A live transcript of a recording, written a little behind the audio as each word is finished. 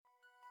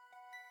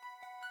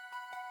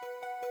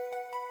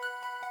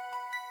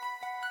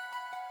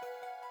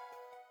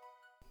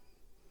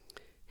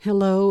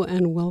Hello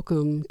and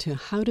welcome to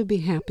How to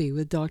Be Happy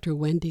with Dr.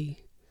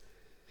 Wendy.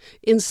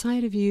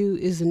 Inside of you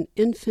is an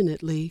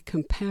infinitely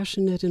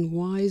compassionate and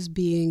wise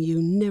being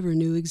you never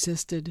knew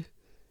existed.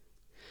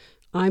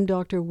 I'm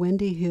Dr.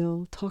 Wendy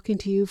Hill, talking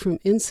to you from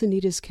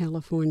Encinitas,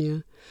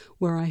 California,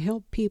 where I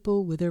help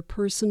people with their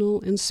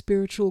personal and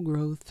spiritual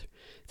growth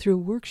through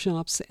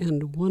workshops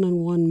and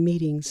one-on-one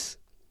meetings.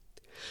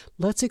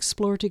 Let's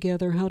explore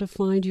together how to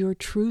find your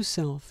true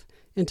self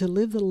and to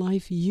live the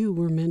life you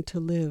were meant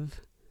to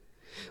live.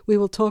 We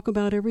will talk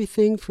about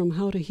everything from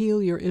how to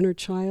heal your inner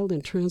child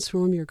and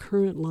transform your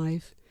current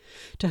life,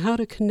 to how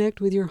to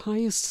connect with your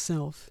highest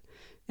self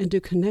and to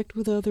connect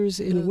with others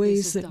in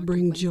ways that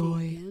bring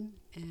joy.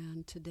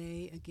 And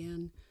today,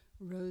 again,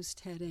 Rose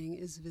Tedding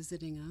is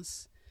visiting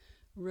us.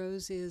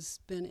 Rose has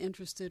been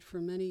interested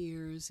for many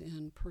years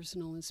in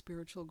personal and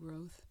spiritual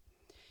growth,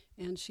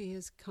 and she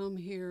has come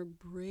here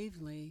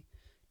bravely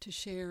to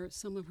share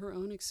some of her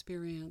own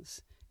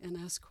experience and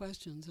ask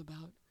questions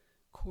about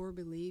core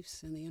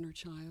beliefs in the inner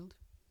child.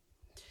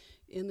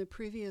 In the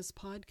previous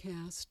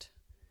podcast,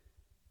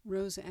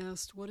 Rose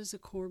asked, what is a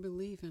core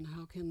belief and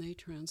how can they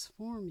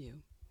transform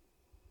you?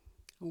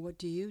 And what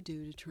do you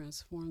do to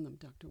transform them,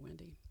 Dr.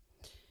 Wendy?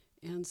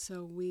 And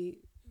so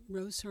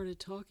Rose started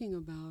talking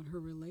about her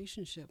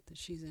relationship that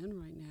she's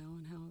in right now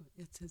and how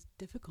it's a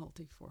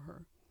difficulty for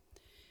her.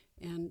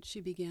 And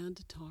she began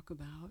to talk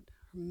about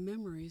her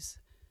memories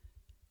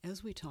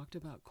as we talked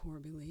about core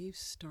beliefs,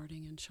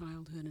 starting in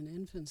childhood and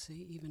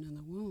infancy, even in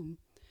the womb.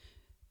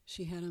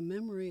 She had a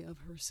memory of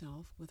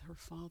herself with her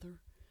father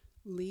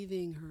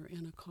leaving her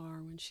in a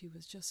car when she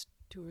was just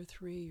 2 or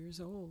 3 years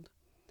old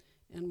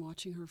and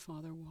watching her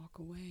father walk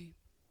away.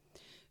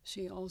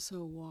 She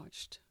also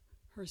watched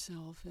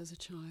herself as a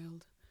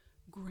child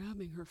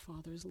grabbing her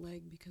father's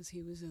leg because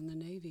he was in the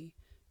Navy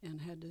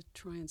and had to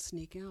try and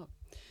sneak out.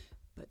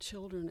 But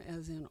children,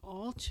 as in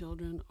all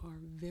children, are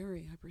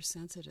very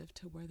hypersensitive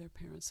to where their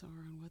parents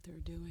are and what they're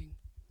doing.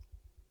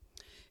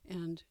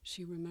 And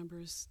she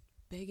remembers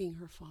begging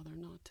her father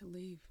not to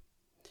leave.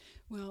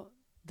 Well,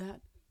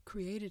 that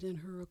created in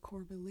her a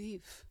core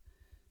belief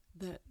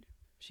that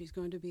she's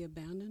going to be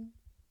abandoned,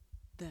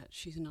 that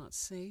she's not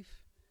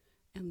safe,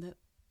 and that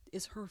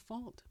it's her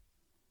fault.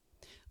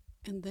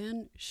 And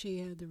then she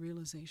had the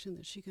realization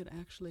that she could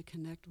actually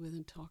connect with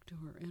and talk to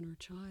her inner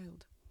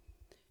child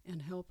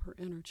and help her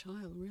inner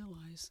child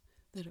realize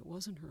that it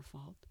wasn't her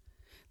fault,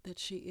 that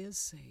she is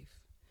safe,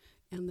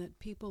 and that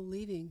people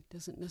leaving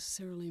doesn't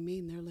necessarily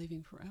mean they're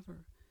leaving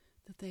forever,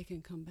 that they can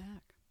come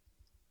back.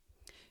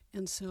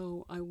 And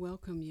so I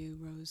welcome you,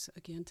 Rose,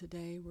 again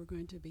today. We're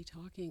going to be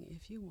talking,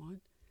 if you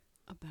want,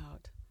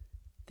 about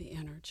the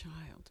inner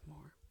child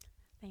more.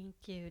 Thank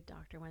you,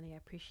 Dr. Wendy. I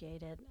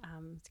appreciate it.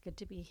 It's good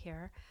to be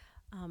here.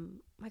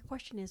 My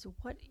question is,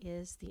 what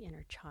is the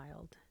inner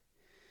child?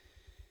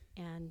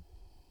 And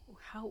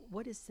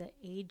what is the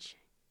age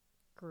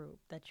group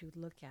that you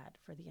look at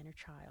for the inner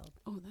child?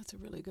 Oh, that's a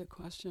really good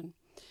question.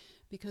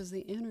 Because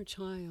the inner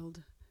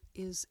child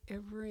is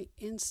every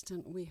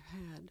instant we've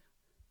had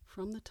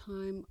from the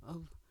time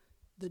of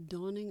the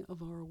dawning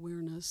of our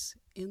awareness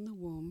in the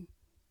womb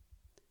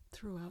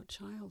throughout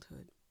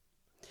childhood.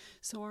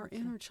 So our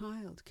inner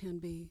child can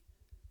be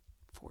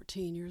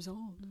 14 years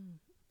old,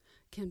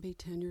 can be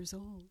 10 years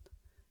old,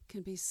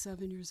 can be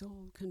 7 years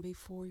old, can be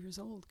 4 years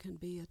old, can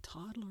be a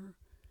toddler,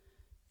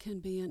 can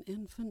be an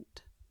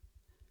infant,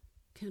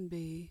 can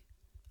be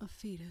a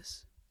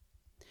fetus.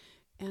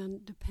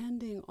 And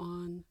depending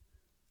on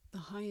the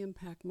high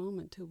impact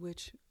moment to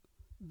which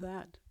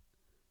that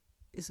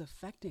is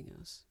affecting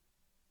us,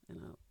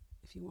 and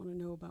if you want to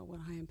know about what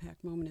a high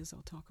impact moment is,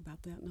 I'll talk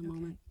about that in a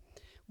moment,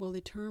 will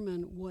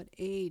determine what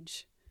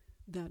age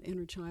that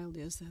inner child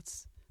is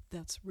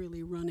that's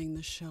really running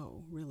the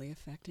show, really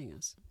affecting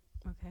us.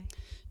 Okay.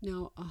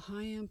 Now, a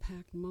high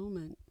impact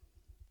moment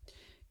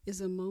is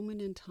a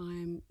moment in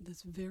time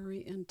that's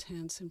very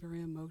intense and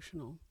very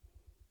emotional.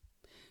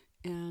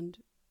 And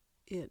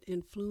it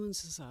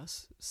influences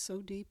us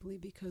so deeply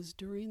because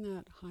during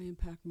that high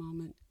impact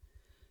moment,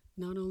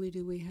 not only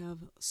do we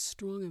have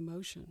strong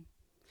emotion,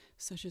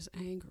 such as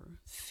anger,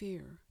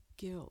 fear,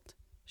 guilt,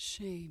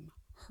 shame,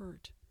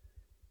 hurt,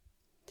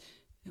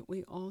 that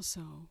we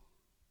also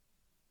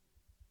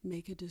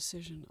make a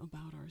decision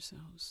about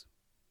ourselves.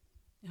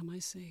 Am I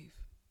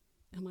safe?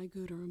 Am I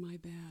good or am I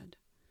bad?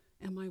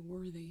 Am I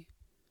worthy?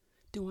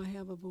 Do I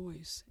have a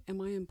voice? Am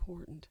I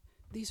important?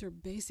 These are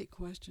basic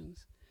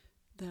questions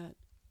that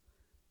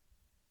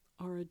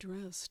are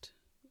addressed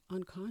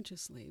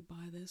unconsciously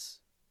by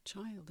this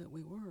child that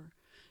we were.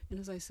 And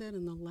as I said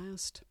in the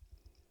last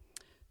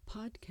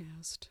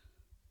podcast,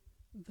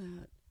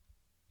 that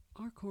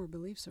our core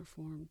beliefs are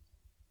formed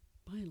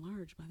by and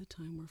large by the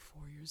time we're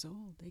 4 years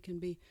old. They can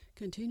be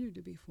continued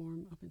to be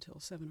formed up until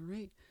 7 or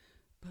 8,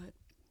 but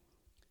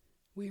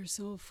we are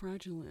so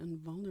fragile and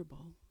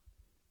vulnerable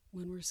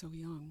when we're so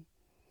young.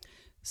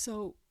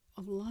 So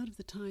a lot of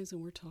the times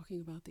when we're talking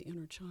about the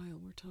inner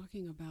child, we're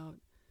talking about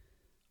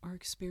our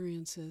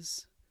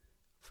experiences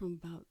from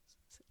about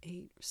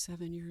 8 or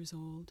 7 years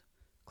old,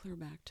 clear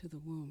back to the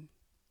womb.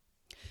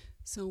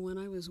 So when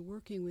I was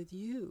working with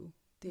you,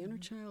 the inner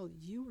child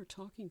you were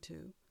talking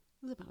to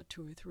was about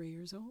 2 or 3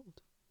 years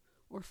old,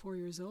 or 4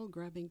 years old,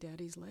 grabbing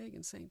Daddy's leg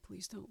and saying,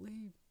 "Please don't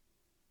leave."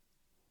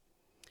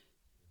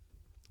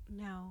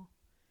 Now,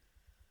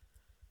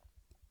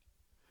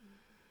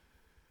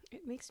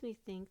 it makes me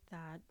think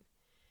that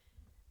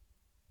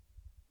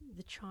when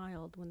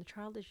the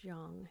child is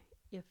young,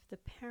 if the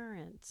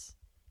parents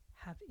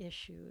have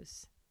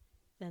issues,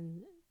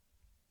 then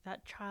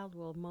that child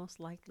will most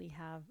likely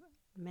have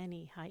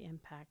many high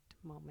impact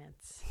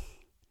moments.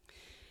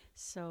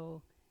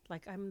 So,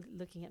 like, I'm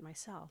looking at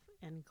myself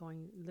and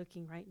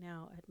looking right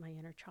now at my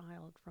inner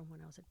child from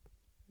when I was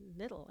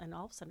little, and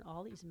all of a sudden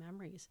all these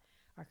memories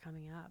are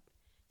coming up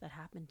that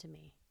happened to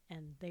me,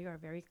 and they are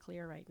very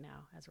clear right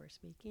now as we're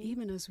speaking.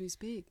 Even as we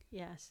speak.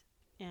 Yes.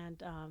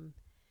 And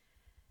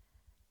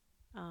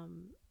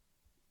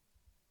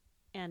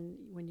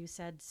when you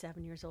said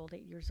 7 years old,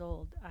 8 years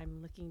old,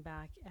 I'm looking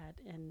back at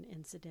an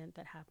incident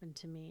that happened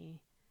to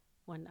me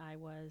when I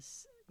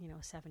was,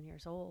 7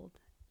 years old.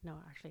 No,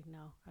 actually,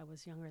 no, I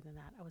was younger than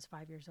that. I was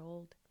 5 years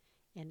old,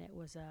 and it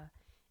was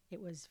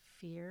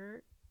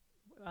fear.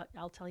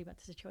 I'll tell you about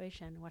the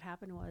situation. What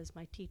happened was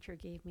my teacher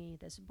gave me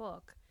this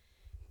book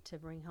to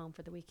bring home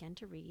for the weekend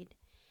to read,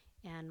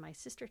 and my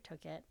sister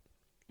took it,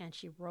 and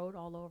she wrote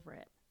all over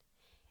it,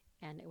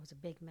 and it was a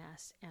big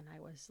mess. And I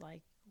was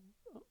like,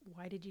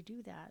 "Why did you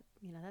do that?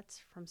 That's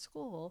from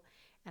school."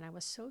 And I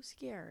was so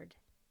scared.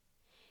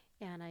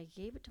 And I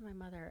gave it to my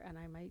mother, and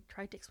I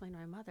tried to explain to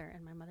my mother,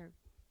 and my mother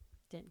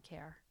didn't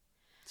care.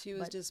 She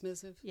was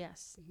dismissive?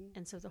 Yes. Mm-hmm.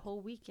 And so the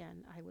whole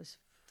weekend I was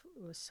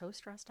so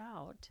stressed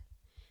out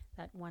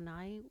that when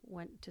I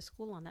went to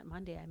school on that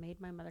Monday, I made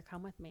my mother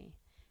come with me.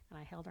 And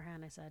I held her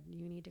hand. I said,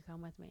 "You need to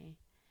come with me."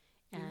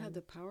 And you had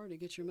the power to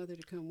get your mother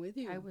to come with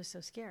you. I was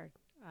so scared.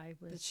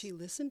 But she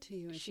listened to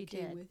you, and she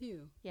came with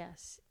you.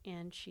 Yes.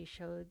 And she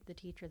showed the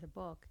teacher the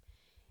book,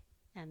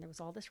 and there was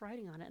all this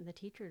writing on it. And the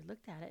teacher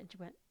looked at it, and she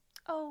went,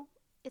 "Oh,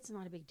 it's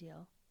not a big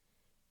deal."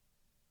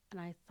 And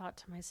I thought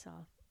to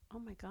myself, oh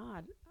my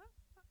God,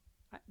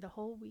 the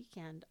whole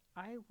weekend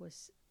I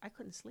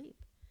couldn't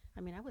sleep.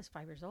 I mean, I was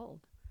 5 years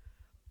old,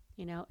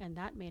 and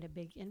that made a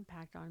big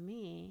impact on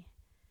me.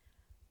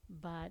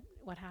 But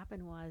what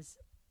happened was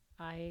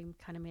I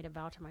kind of made a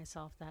vow to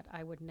myself that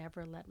I would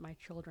never let my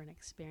children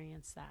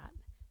experience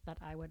that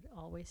I would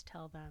always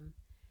tell them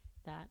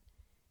that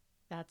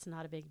that's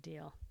not a big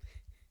deal.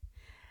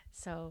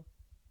 So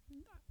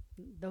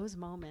those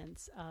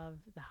moments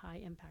of the high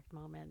impact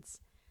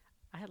moments,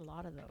 I had a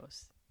lot of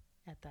those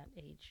at that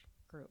age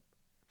group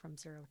from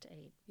 0 to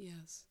 8.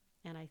 Yes.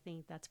 And I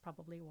think that's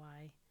probably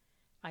why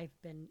I've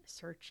been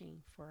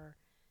searching for,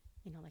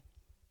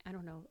 I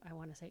don't know, I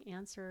want to say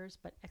answers,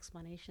 but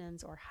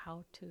explanations or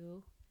how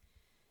to.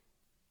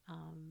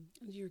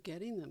 You're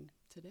getting them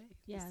today.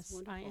 Yes,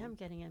 I am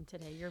getting them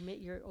today.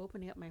 You're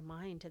opening up my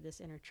mind to this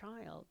inner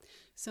child.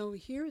 So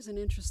here's an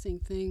interesting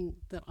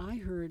thing that I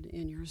heard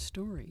in your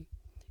story,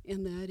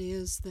 and that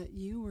is that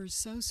you were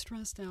so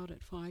stressed out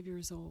at 5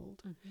 years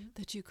old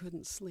that you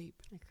couldn't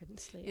sleep. I couldn't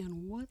sleep.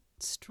 And what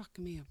struck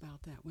me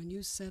about that when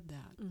you said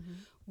that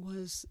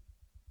was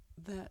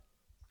that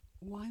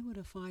why would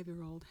a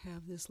 5-year-old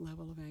have this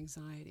level of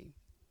anxiety?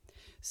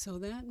 So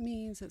that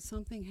means that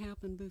something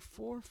happened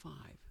before 5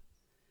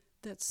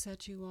 that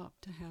set you up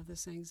to have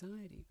this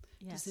anxiety.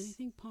 Yes. Does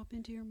anything pop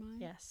into your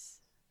mind? Yes.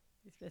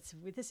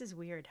 This is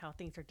weird how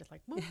things are just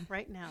like, whoop,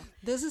 right now.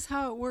 This is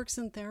how it works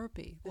in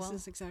therapy. This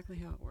is exactly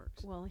how it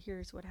works. Well,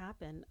 here's what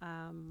happened.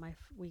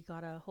 We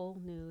got a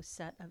whole new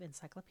set of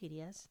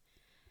encyclopedias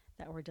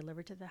that were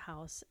delivered to the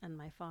house, and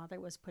my father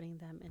was putting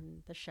them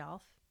in the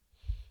shelf.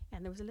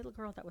 And there was a little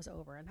girl that was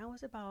over, and I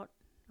was about,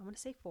 I want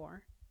to say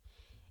 4.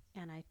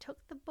 And I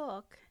took the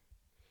book,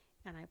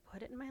 and I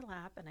put it in my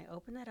lap, and I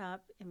opened it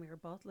up, and we were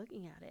both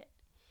looking at it.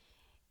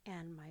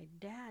 And my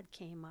dad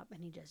came up,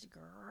 and he just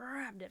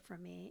grabbed it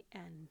from me,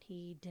 and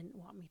he didn't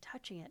want me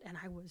touching it. And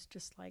I was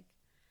just like,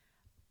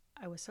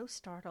 I was so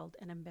startled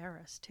and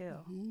embarrassed, too.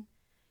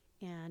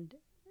 And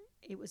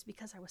it was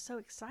because I was so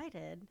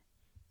excited,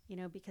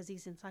 because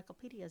these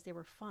encyclopedias, they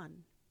were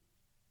fun.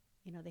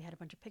 They had a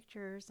bunch of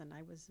pictures, and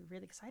I was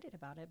really excited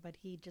about it. But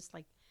he just,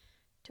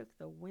 took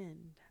the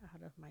wind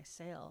out of my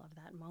sail of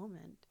that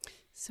moment.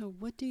 So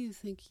what do you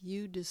think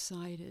you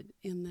decided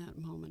in that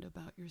moment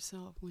about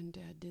yourself when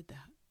Dad did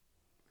that?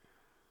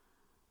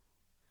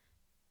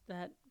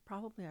 That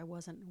probably I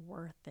wasn't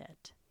worth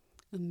it.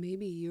 And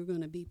maybe you're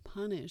going to be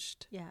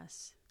punished.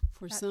 Yes.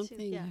 For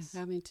something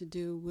having to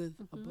do with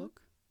a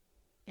book?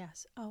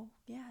 Yes. Oh,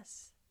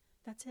 yes.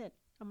 That's it.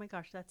 Oh my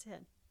gosh, that's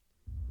it.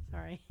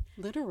 Sorry.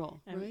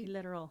 Literal, right?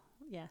 Literal.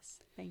 Yes.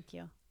 Thank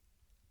you.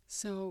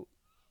 So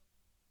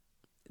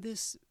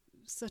this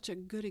such a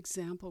good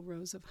example,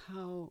 Rose, of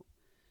how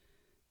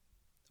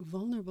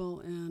vulnerable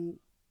and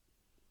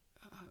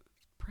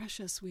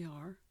precious we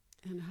are,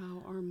 and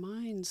how our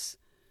minds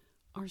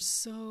are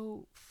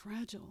so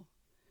fragile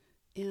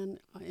in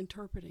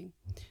interpreting.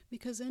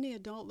 Because any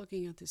adult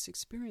looking at this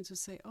experience would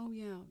say, oh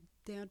yeah,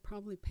 Dad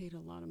probably paid a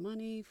lot of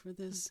money for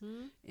this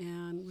Mm-hmm.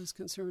 and was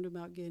concerned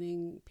about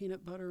getting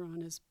peanut butter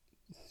on his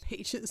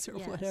pages or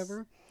Yes.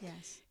 whatever.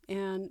 Yes.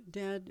 And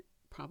Dad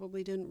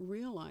probably didn't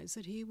realize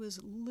that he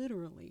was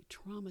literally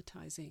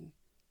traumatizing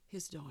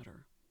his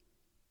daughter.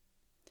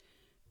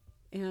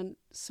 And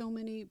so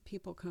many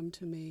people come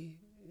to me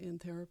in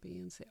therapy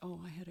and say,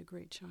 oh, I had a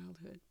great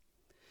childhood.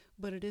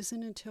 But it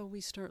isn't until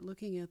we start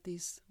looking at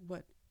these,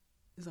 what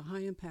is a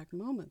high impact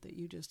moment that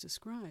you just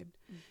described,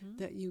 Mm-hmm.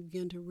 that you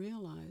begin to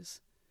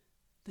realize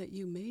that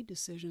you made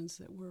decisions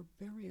that were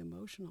very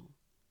emotional.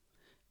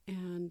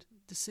 And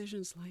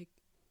decisions like,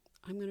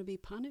 I'm going to be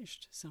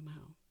punished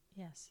somehow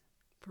Yes.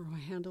 for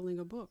handling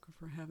a book, or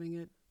for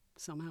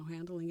somehow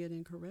handling it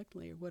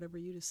incorrectly, or whatever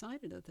you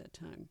decided at that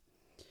time.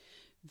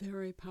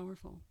 Very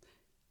powerful.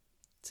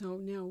 So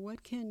now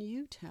what can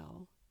you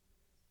tell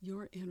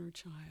your inner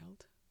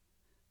child,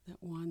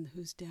 that one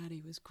whose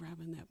daddy was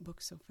grabbing that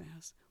book so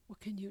fast? What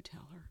can you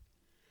tell her?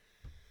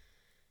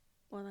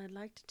 Well, I'd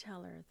like to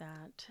tell her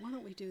that. Why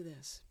don't we do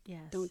this?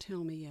 Yes. Don't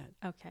tell me yet.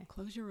 Okay.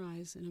 Close your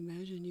eyes and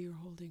imagine you're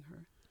holding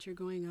her, that you're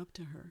going up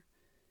to her,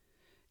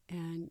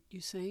 and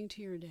you're saying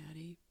to your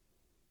daddy,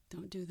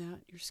 don't do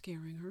that, you're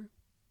scaring her.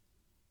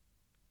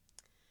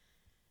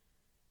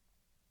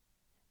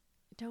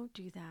 Don't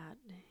do that.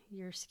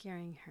 You're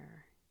scaring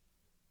her.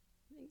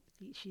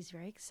 She's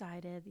very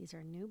excited. These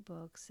are new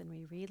books, and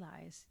we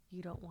realize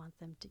you don't want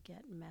them to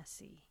get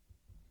messy.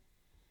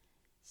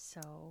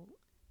 So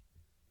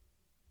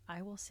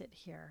I will sit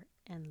here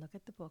and look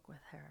at the book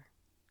with her.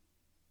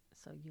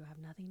 So you have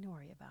nothing to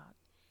worry about.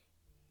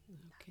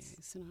 Okay,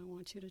 so now I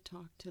want you to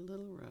talk to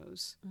little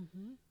Rose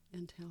Mm-hmm.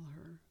 and tell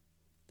her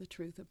the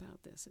truth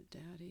about this, that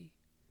Daddy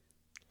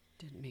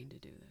didn't mean to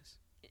do this.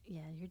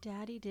 Yeah, your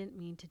daddy didn't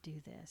mean to do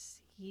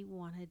this. He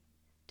wanted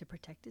to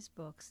protect his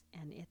books,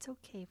 and it's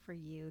okay for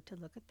you to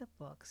look at the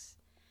books.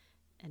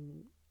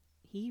 And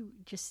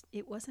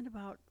it wasn't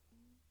about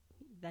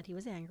that he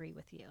was angry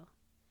with you.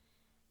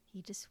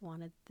 He just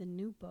wanted the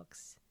new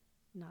books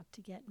not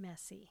to get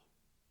messy.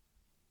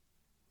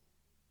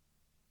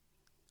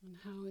 And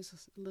how is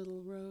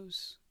little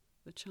Rose,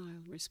 the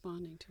child,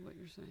 responding to what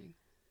you're saying?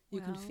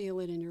 You can Well, feel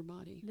it in your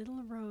body.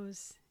 Little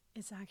Rose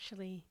is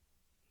actually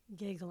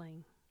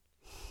giggling.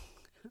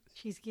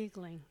 She's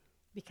giggling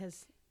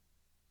because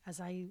as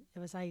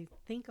I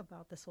think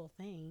about this whole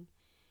thing,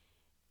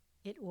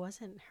 it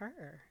wasn't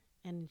her,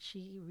 and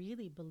she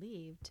really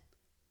believed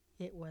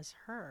it was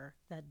her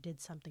that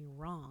did something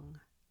wrong.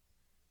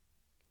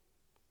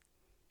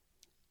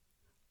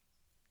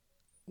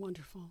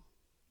 Wonderful.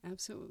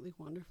 Absolutely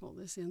wonderful,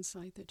 this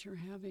insight that you're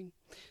having.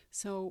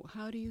 So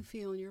how do you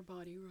feel in your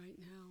body right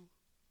now?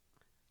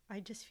 I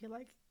just feel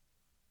like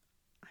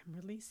I'm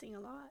releasing a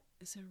lot.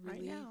 Is it a Right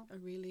relief? now. A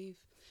relief.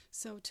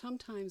 So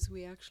sometimes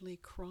we actually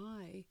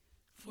cry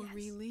for Yes.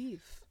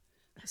 relief.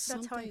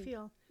 That's how I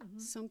feel.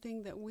 Mhm.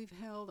 Something that we've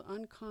held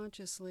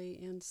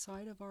unconsciously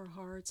inside of our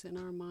hearts and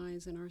our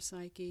minds and our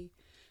psyche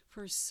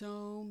for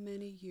so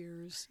many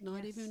years,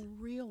 not Yes. even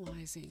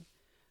realizing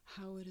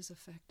how it has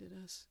affected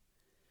us.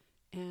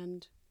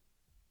 And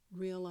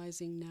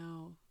realizing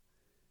now,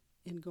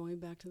 in going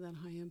back to that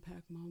high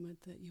impact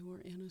moment, that you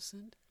are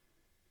innocent,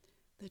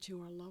 that you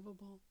are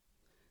lovable,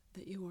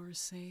 that you are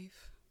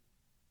safe.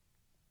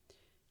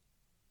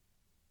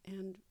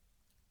 And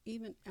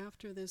even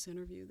after this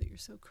interview that you're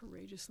so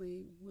courageously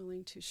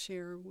willing to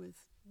share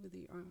with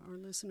our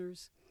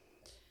listeners,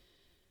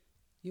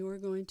 you are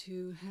going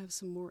to have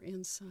some more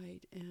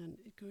insight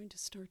and going to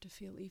start to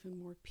feel even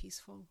more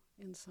peaceful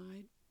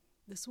inside.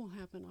 This will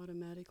happen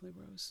automatically,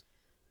 Rose.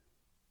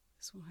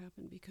 This will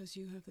happen because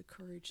you have the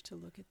courage to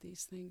look at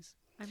these things.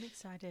 I'm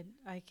excited.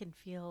 I can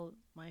feel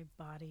my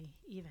body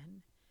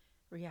even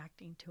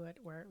reacting to it,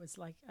 where it was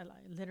like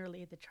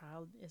literally the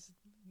child is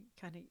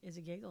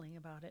giggling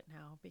about it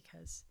now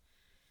because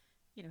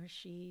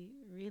she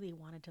really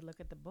wanted to look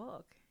at the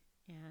book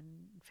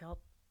and felt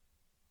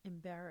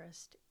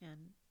embarrassed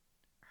and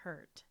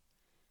hurt,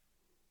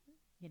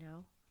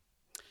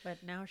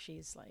 but now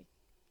she's like,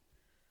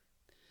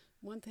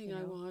 one thing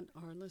I want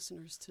our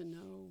listeners to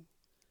know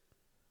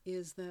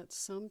is that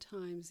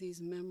sometimes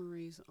these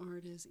memories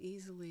aren't as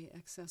easily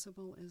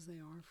accessible as they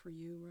are for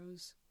you,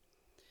 Rose,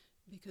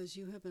 because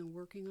you have been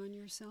working on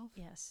yourself.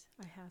 yes,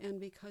 I have. And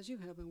because you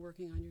have been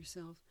working on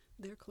yourself,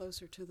 they're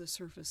closer to the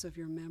surface of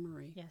your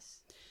memory.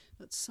 Yes.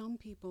 But some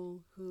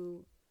people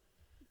who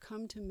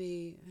come to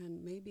me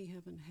and maybe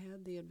haven't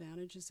had the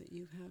advantages that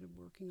you've had of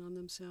working on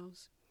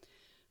themselves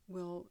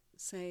will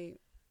say,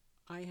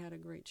 I had a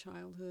great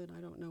childhood.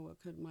 I don't know what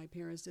my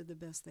parents did the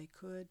best they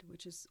could,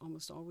 which is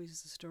almost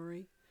always the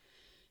story.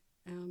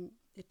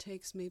 It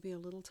takes maybe a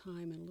little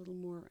time and a little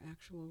more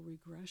actual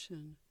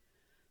regression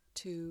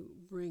to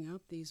bring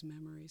up these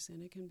memories,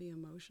 and it can be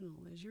emotional,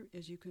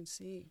 as you can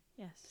see.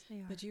 Yes, they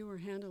are. But you are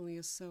handling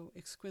it so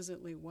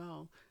exquisitely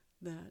well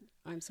that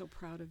I'm so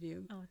proud of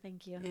you. Oh,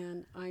 thank you.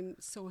 And I'm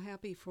so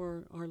happy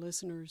for our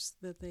listeners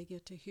that they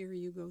get to hear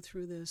you go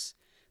through this.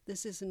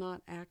 This is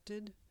not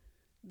acted.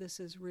 This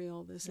is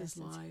real. This is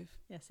live.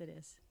 Yes, it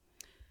is.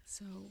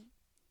 So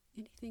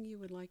Anything you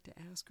would like to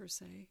ask or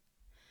say?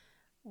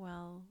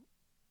 Well,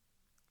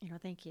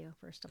 thank you,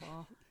 first of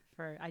all,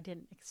 I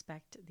didn't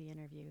expect the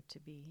interview to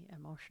be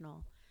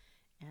emotional.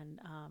 And,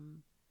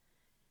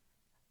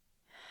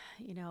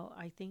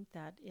 I think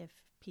that if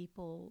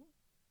people,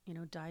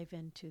 dive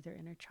into their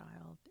inner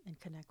child and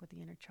connect with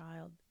the inner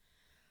child,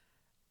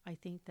 I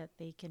think that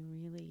they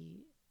can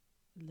really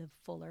live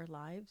fuller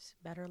lives,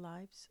 better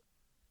lives,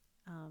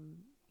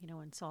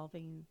 and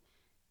solving,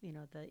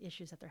 the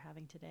issues that they're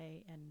having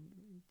today, and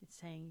it's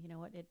saying,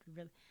 what,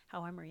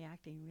 how I'm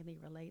reacting really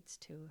relates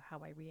to how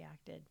I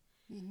reacted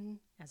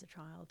as a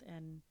child.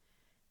 And,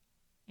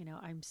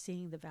 I'm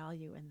seeing the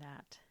value in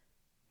that.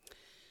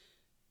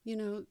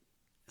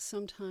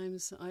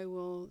 Sometimes I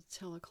will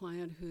tell a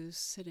client who's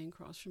sitting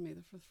across from me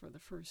for the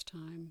first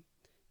time,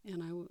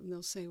 and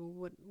they'll say,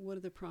 well, what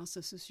are the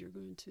processes you're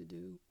going to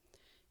do?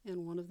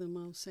 And one of them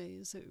I'll say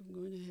is that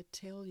we're going to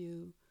tell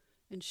you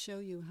and show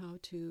you how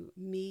to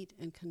meet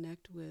and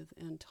connect with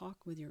and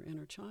talk with your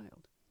inner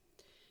child.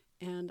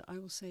 And I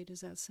will say,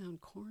 does that sound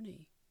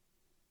corny?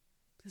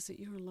 Because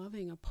you're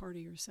loving a part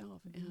of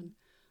yourself. Mm-hmm. And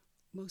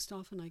most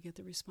often I get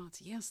the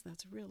response, yes,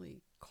 that's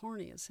really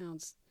corny. It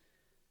sounds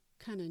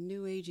kind of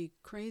new agey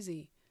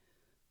crazy.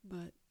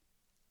 But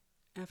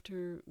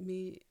after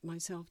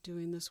myself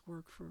doing this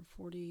work for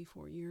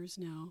 44 years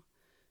now,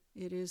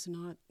 it is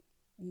not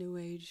new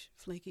age,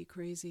 flaky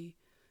crazy.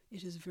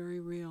 It is very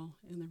real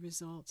in the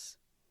results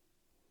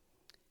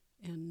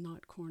and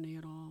not corny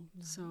at all.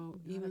 No, so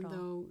even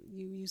though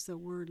you use the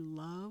word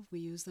love, we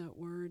use that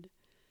word,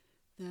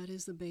 that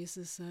is the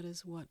basis. That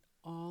is what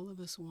all of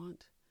us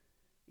want.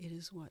 It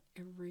is what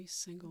every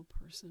single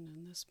person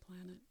in this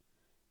planet,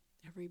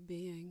 every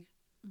being,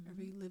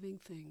 every living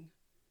thing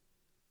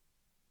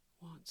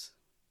wants,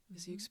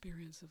 is the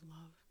experience of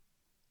love.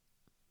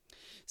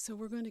 So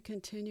we're going to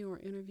continue our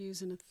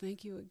interviews, and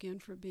thank you again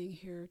for being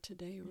here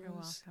today, Rose. You're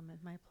welcome.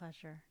 It's my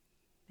pleasure.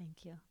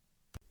 Thank you.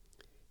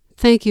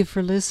 Thank you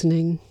for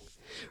listening.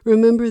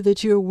 Remember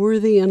that you're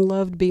worthy and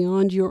loved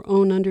beyond your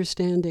own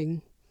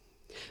understanding.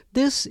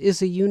 This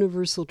is a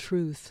universal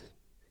truth.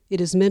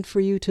 It is meant for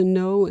you to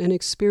know and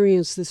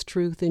experience this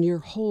truth in your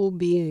whole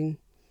being.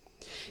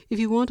 If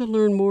you want to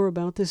learn more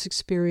about this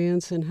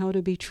experience and how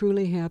to be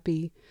truly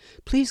happy,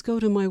 please go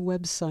to my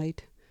website,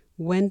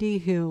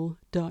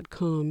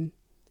 wendyhill.com.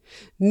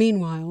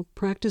 Meanwhile,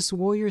 practice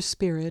warrior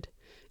spirit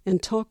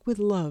and talk with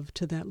love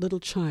to that little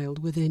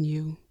child within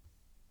you.